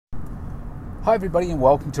Hi everybody and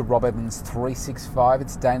welcome to Rob Evans 365.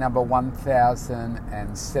 It's day number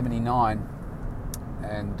 1079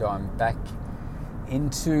 and I'm back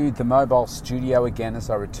into the mobile studio again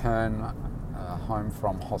as I return home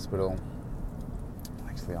from hospital.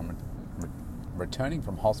 Actually, I'm returning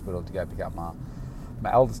from hospital to go pick up my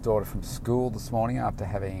eldest daughter from school this afternoon after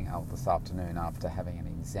having an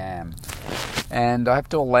exam. And I have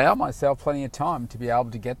to allow myself plenty of time to be able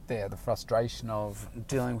to get there. The frustration of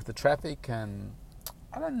dealing with the traffic, and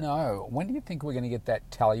I don't know, when do you think we're going to get that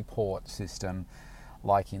teleport system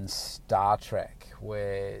like in Star Trek,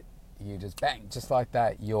 where you just bang, just like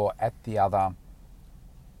that, you're at the other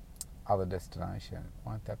destination?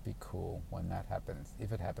 Won't that be cool when that happens,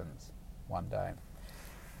 if it happens one day?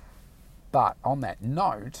 But on that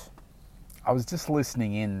note, I was just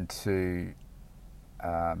listening in to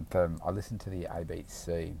I listen to the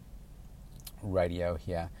ABC radio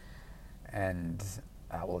here, and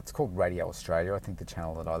it's called Radio Australia. I think the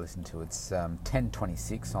channel that I listen to, it's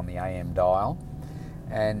 1026 on the AM dial,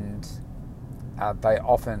 and they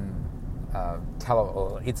often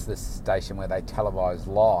it's the station where they televise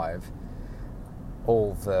live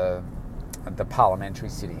all the parliamentary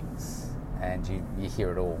sittings, and you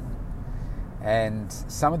hear it all. And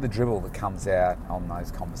some of the dribble that comes out on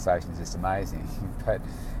those conversations is amazing. But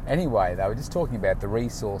anyway, they were just talking about the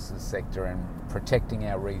resources sector and protecting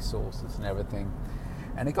our resources and everything.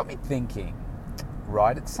 And it got me thinking,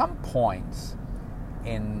 right, at some point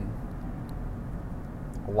in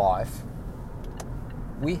life,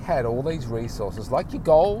 we had all these resources, like your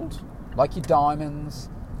gold, like your diamonds,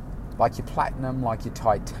 like your platinum, like your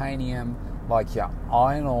titanium, like your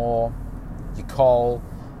iron ore, your coal,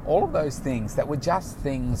 all of those things that were just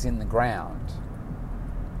things in the ground.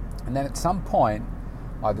 And then at some point,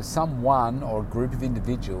 either someone or a group of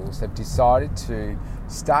individuals have decided to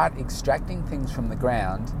start extracting things from the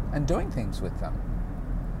ground and doing things with them.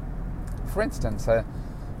 For instance,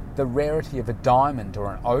 the rarity of a diamond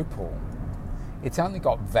or an opal, it's only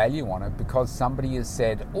got value on it because somebody has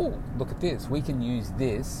said, oh, look at this, we can use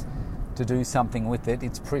this to do something with it,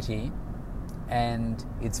 it's pretty and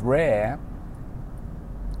it's rare,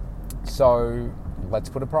 so let's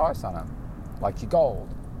put a price on it. Like your gold,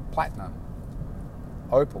 platinum,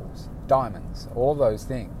 opals, diamonds, all those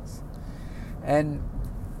things. And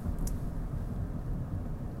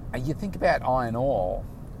you think about iron ore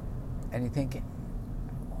and you think,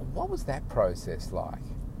 what was that process like?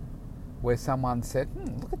 Where someone said,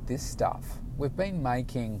 look at this stuff. We've been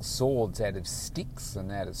making swords out of sticks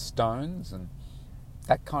and out of stones and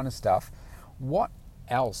that kind of stuff. What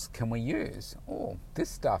else can we use? Oh, this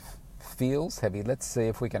stuff feels heavy. Let's see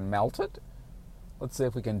if we can melt it. Let's see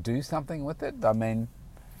if we can do something with it. I mean,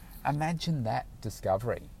 imagine that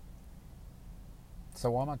discovery. So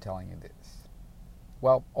why am I telling you this?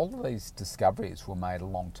 Well, all of these discoveries were made a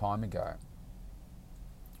long time ago,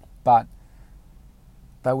 but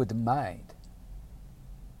they were made,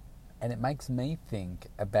 and it makes me think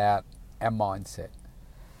about our mindset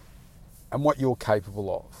and what you're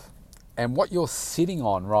capable of and what you're sitting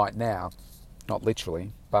on right now, not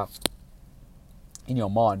literally, but in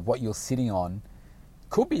your mind, what you're sitting on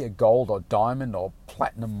could be a gold or diamond or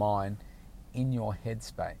platinum mine in your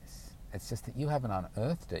headspace. It's just that you haven't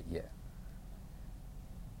unearthed it yet.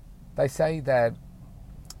 They say that,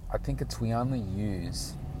 I think we only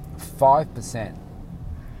use 5%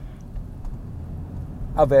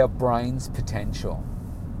 of our brain's potential.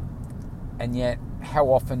 And yet, how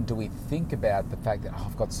often do we think about the fact that,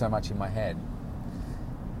 I've got so much in my head?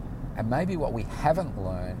 And maybe what we haven't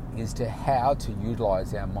learned is how to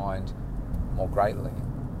utilise our mind more greatly.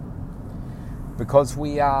 Because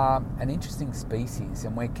we are an interesting species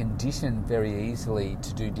and we're conditioned very easily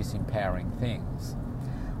to do disempowering things.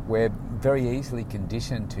 We're very easily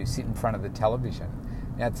conditioned to sit in front of the television.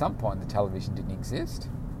 Now, at some point, the television didn't exist.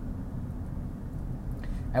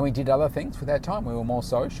 And we did other things with our time. We were more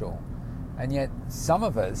social. And yet, some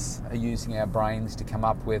of us are using our brains to come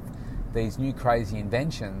up with these new crazy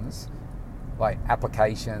inventions, like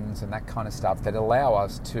applications and that kind of stuff, that allow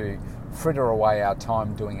us to fritter away our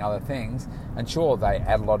time doing other things. And sure, they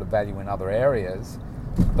add a lot of value in other areas,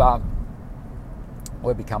 but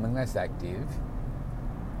we're becoming less active.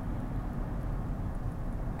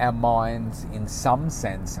 Our minds, in some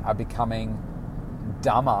sense, are becoming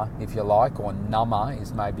dumber, if you like, or number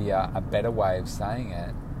is maybe a better way of saying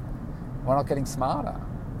it. We're not getting smarter.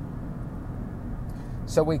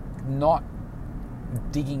 So we're not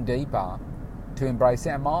digging deeper to embrace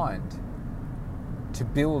our mind, to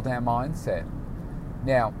build our mindset.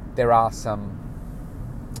 Now, there are some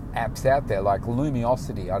apps out there like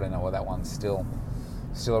Luminosity. I don't know whether that one's still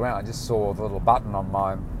around. I just saw the little button on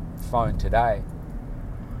my phone today,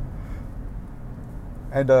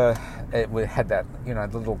 and it had that,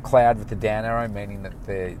 the little cloud with the down arrow, meaning that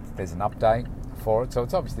there's an update for it. So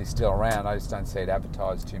it's obviously still around. I just don't see it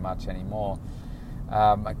advertised too much anymore.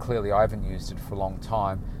 And clearly, I haven't used it for a long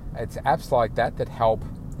time. It's apps like that help,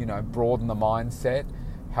 broaden the mindset,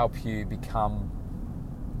 help you become,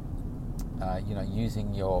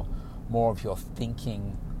 using more of your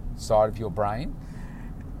thinking side of your brain.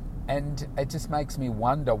 And it just makes me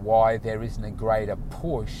wonder why there isn't a greater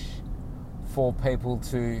push for people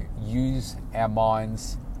to use our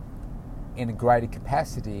minds in a greater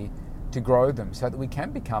capacity to grow them so that we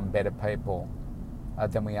can become better people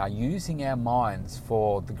than we are, using our minds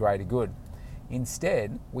for the greater good.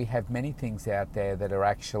 Instead, we have many things out there that are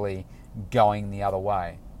actually going the other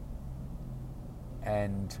way.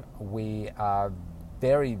 And we are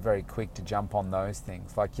very, very quick to jump on those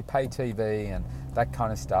things, like your pay TV and that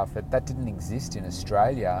kind of stuff. That didn't exist in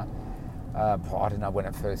Australia. I don't know when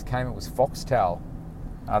it first came. It was Foxtel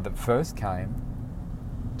that first came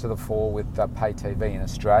to the fore with pay TV in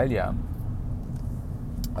Australia,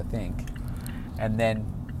 I think. And then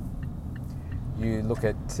you look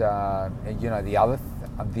at the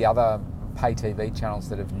other pay TV channels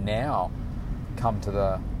that have now come to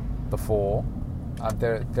the fore.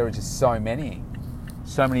 There are just so many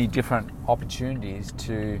different opportunities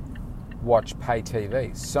to watch pay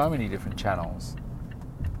TV, so many different channels.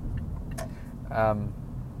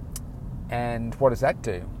 And what does that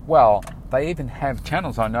do? Well, they even have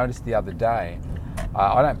channels. I noticed the other day,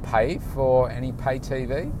 I don't pay for any pay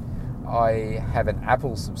TV. I have an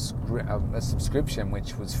Apple subscription,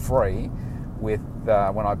 which was free with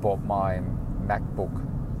when I bought my MacBook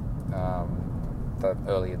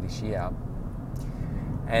earlier this year.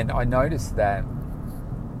 And I noticed that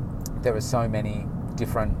there are so many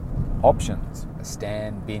different options. A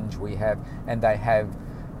Stan, Binge we have, and they have,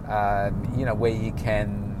 where you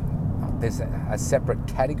can, there's a separate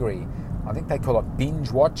category. I think they call it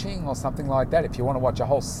binge watching or something like that, if you want to watch a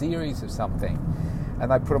whole series of something. And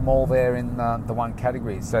they put them all there in the one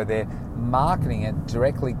category. So they're marketing it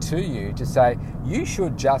directly to you to say, you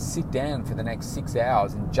should just sit down for the next 6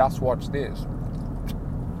 hours and just watch this.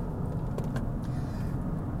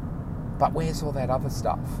 But where's all that other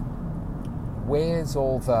stuff? Where's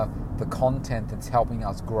all the content that's helping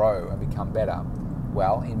us grow and become better?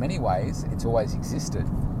 Well, in many ways, it's always existed.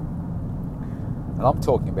 And I'm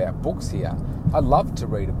talking about books here. I love to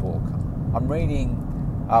read a book. I'm reading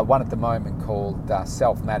one at the moment called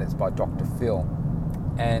Self Matters by Dr. Phil.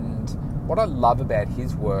 And what I love about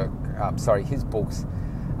his books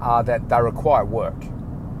are that they require work.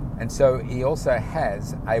 And so he also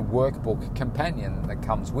has a workbook companion that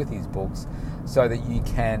comes with his books so that you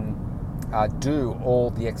can do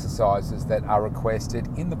all the exercises that are requested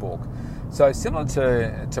in the book. So similar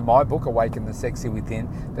to my book, Awaken the Sexy Within,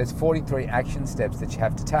 there's 43 action steps that you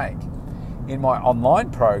have to take. In my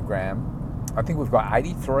online program, I think we've got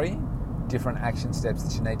 83 different action steps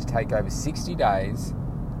that you need to take over 60 days.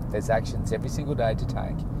 There's actions every single day to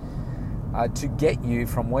take to get you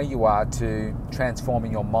from where you are to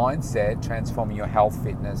transforming your mindset, transforming your health,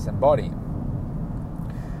 fitness and body.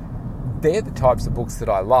 They're the types of books that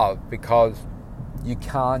I love because you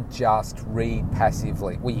can't just read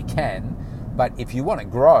passively. Well, you can, but if you want to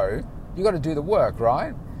grow, you've got to do the work,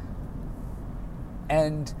 right?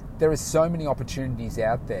 And there are so many opportunities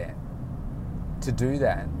out there to do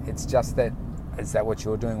that. It's just that, is that what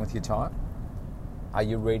you're doing with your time? Are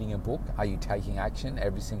you reading a book? Are you taking action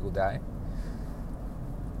every single day?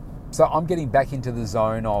 So I'm getting back into the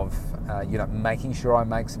zone of, making sure I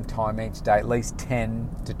make some time each day, at least 10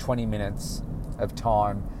 to 20 minutes of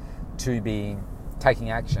time to be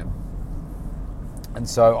taking action. And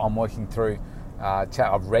so I'm working through,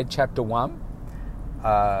 I've read chapter 1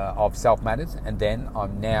 of Self Matters, and then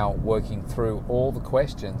I'm now working through all the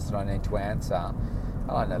questions that I need to answer.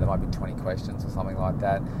 I don't know, there might be 20 questions or something like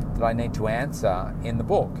that I need to answer in the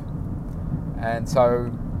book. And so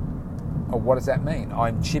what does that mean?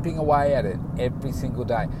 I'm chipping away at it every single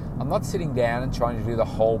day. I'm not sitting down and trying to do the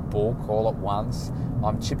whole book all at once.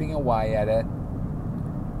 I'm chipping away at it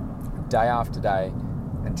day after day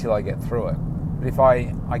until I get through it. But if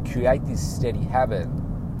I create this steady habit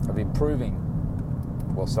of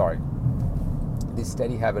this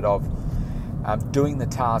steady habit of doing the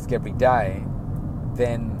task every day,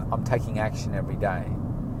 then I'm taking action every day.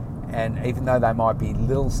 And even though they might be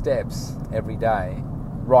little steps every day,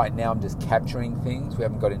 right now I'm just capturing things. We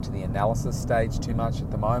haven't got into the analysis stage too much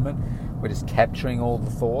at the moment. We're just capturing all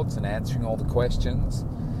the thoughts and answering all the questions.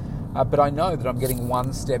 But I know that I'm getting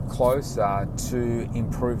one step closer to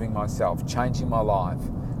improving myself, changing my life,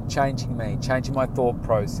 changing me, changing my thought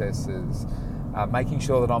processes, making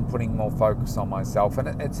sure that I'm putting more focus on myself.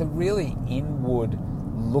 And it's a really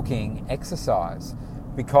inward-looking exercise,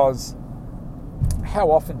 because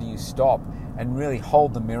how often do you stop and really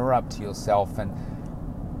hold the mirror up to yourself and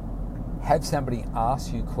have somebody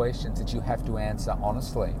ask you questions that you have to answer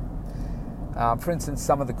honestly? For instance,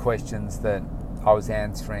 some of the questions that I was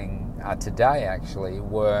answering today actually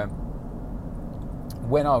were,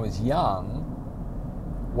 when I was young,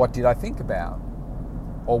 what did I think about?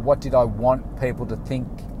 Or what did I want people to think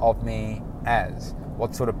of me as?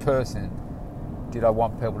 What sort of person did I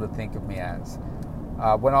want people to think of me as?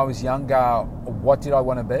 When I was younger, what did I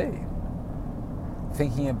want to be?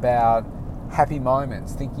 Thinking about happy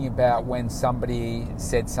moments, thinking about when somebody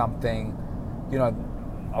said something,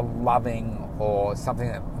 loving, or something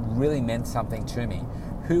that really meant something to me.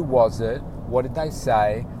 Who was it? What did they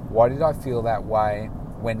say? Why did I feel that way?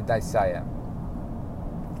 When did they say it?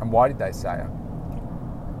 And why did they say it?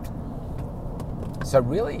 So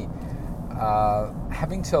really,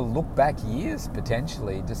 having to look back years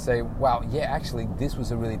potentially to say, well, yeah, actually, this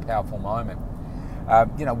was a really powerful moment.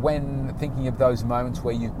 When thinking of those moments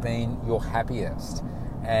where you've been your happiest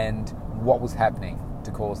and what was happening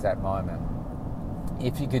to cause that moment.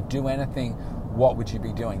 If you could do anything, what would you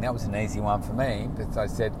be doing? That was an easy one for me, because I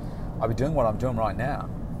said, I'd be doing what I'm doing right now.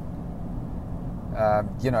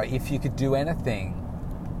 If you could do anything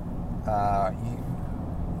to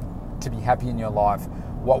be happy in your life,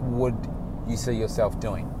 what would you see yourself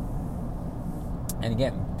doing? And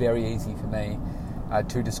again, very easy for me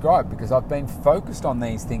to describe, because I've been focused on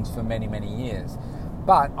these things for many, many years.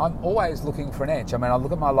 But I'm always looking for an edge. I mean, I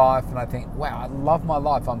look at my life and I think, wow, I love my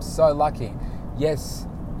life. I'm so lucky. Yes,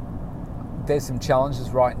 there's some challenges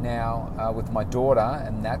right now with my daughter,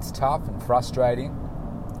 and that's tough and frustrating.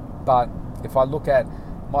 But if I look at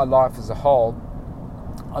my life as a whole,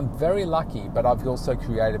 I'm very lucky, but I've also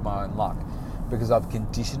created my own luck, because I've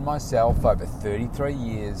conditioned myself over 33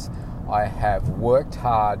 years. I have worked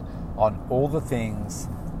hard on all the things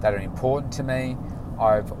that are important to me.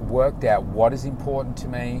 I've worked out what is important to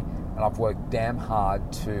me, and I've worked damn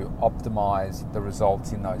hard to optimize the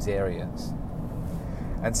results in those areas.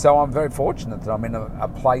 And so I'm very fortunate that I'm in a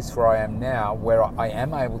place where I am now, where I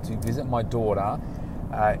am able to visit my daughter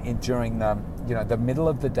during the middle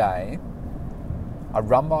of the day. I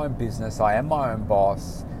run my own business. I am my own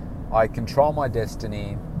boss. I control my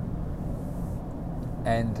destiny,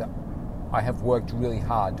 and I have worked really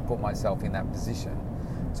hard to put myself in that position.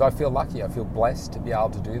 So I feel lucky. I feel blessed to be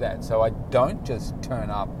able to do that. So I don't just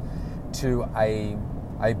turn up to a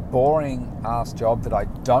boring ass job that I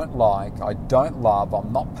don't like, I don't love,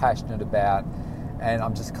 I'm not passionate about, and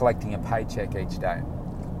I'm just collecting a paycheck each day.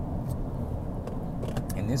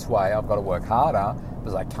 In this way, I've got to work harder,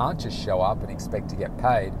 because I can't just show up and expect to get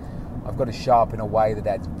paid. I've got to show up in a way that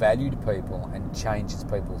adds value to people and changes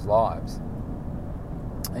people's lives.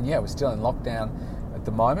 And yeah, we're still in lockdown at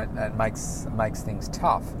the moment, and it makes things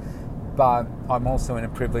tough. But I'm also in a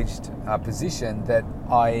privileged position that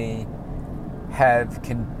I have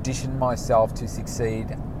conditioned myself to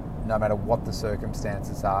succeed no matter what the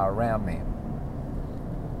circumstances are around me.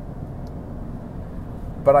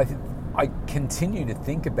 But I continue to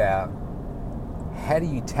think about, how do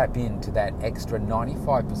you tap into that extra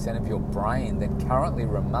 95% of your brain that currently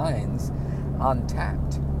remains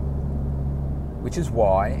untapped? Which is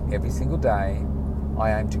why every single day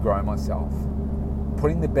I aim to grow myself,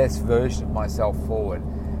 putting the best version of myself forward,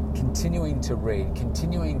 continuing to read,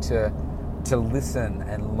 continuing to listen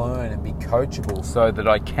and learn and be coachable, so that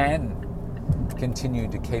I can continue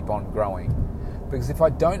to keep on growing. Because if I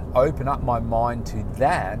don't open up my mind to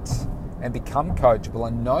that and become coachable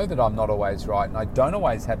and know that I'm not always right and I don't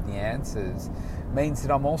always have the answers, means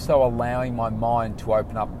that I'm also allowing my mind to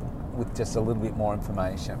open up with just a little bit more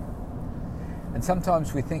information. And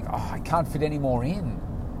sometimes we think, I can't fit any more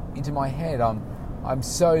into my head. I'm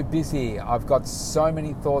so busy. I've got so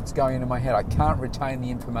many thoughts going into my head. I can't retain the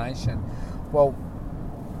information. Well,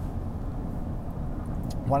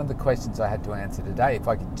 one of the questions I had to answer today, if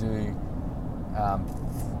I could do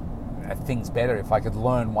things better, if I could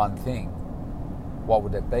learn one thing, what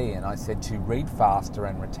would it be? And I said to read faster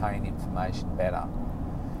and retain information better.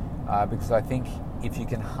 Because I think if you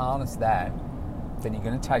can harness that, then you're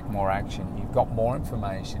going to take more action. You've got more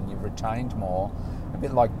information. You've retained more. A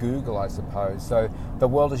bit like Google, I suppose. So the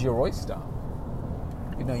world is your oyster.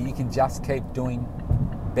 You can just keep doing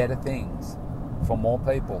better things for more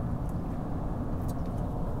people.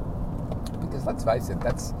 Because let's face it,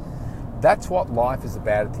 that's what life is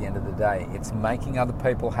about at the end of the day. It's making other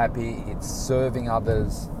people happy. It's serving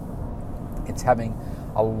others. It's having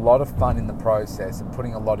a lot of fun in the process and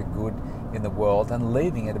putting a lot of good in the world and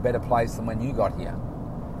leaving it a better place than when you got here.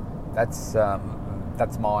 That's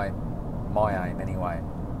my aim anyway.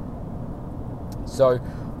 So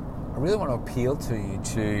I really want to appeal to you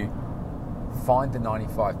to find the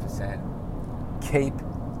 95%, keep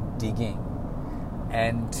digging,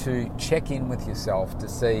 and to check in with yourself to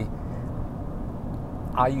see,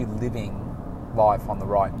 are you living life on the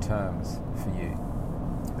right terms for you?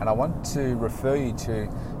 And I want to refer you to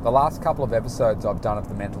the last couple of episodes I've done of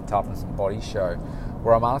the Mental Toughness and Body Show,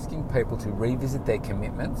 where I'm asking people to revisit their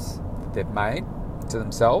commitments that they've made to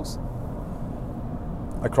themselves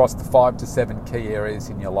across the 5 to 7 key areas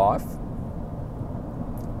in your life.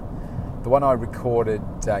 The one I recorded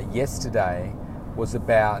yesterday was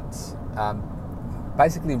about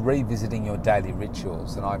basically revisiting your daily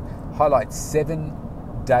rituals, and I highlight 7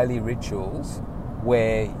 daily rituals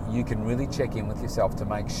where you can really check in with yourself to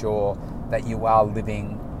make sure that you are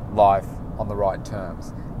living life on the right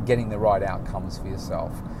terms, getting the right outcomes for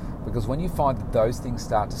yourself. Because when you find that those things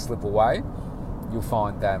start to slip away, you'll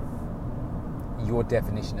find that your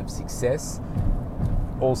definition of success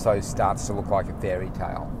also starts to look like a fairy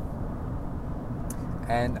tale.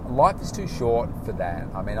 And life is too short for that.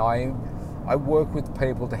 I mean, I work with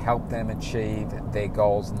people to help them achieve their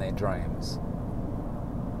goals and their dreams.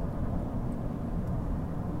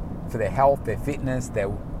 For their health, their fitness, their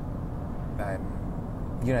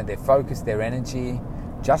focus, their energy,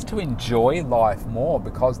 just to enjoy life more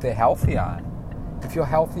because they're healthier. If you're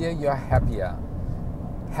healthier, you're happier.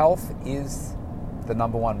 Health is the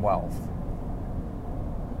number one wealth.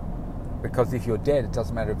 Because if you're dead, it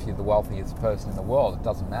doesn't matter if you're the wealthiest person in the world, it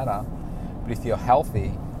doesn't matter. But if you're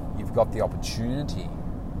healthy, you've got the opportunity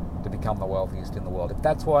to become the wealthiest in the world. If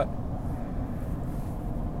that's what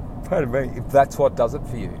does it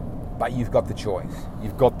for you. But you've got the choice.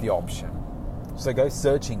 You've got the option. So go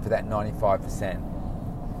searching for that 95%.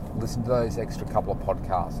 Listen to those extra couple of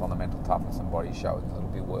podcasts on the Mental Toughness and Body Show. It'll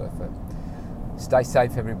be worth it. Stay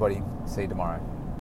safe, everybody. See you tomorrow.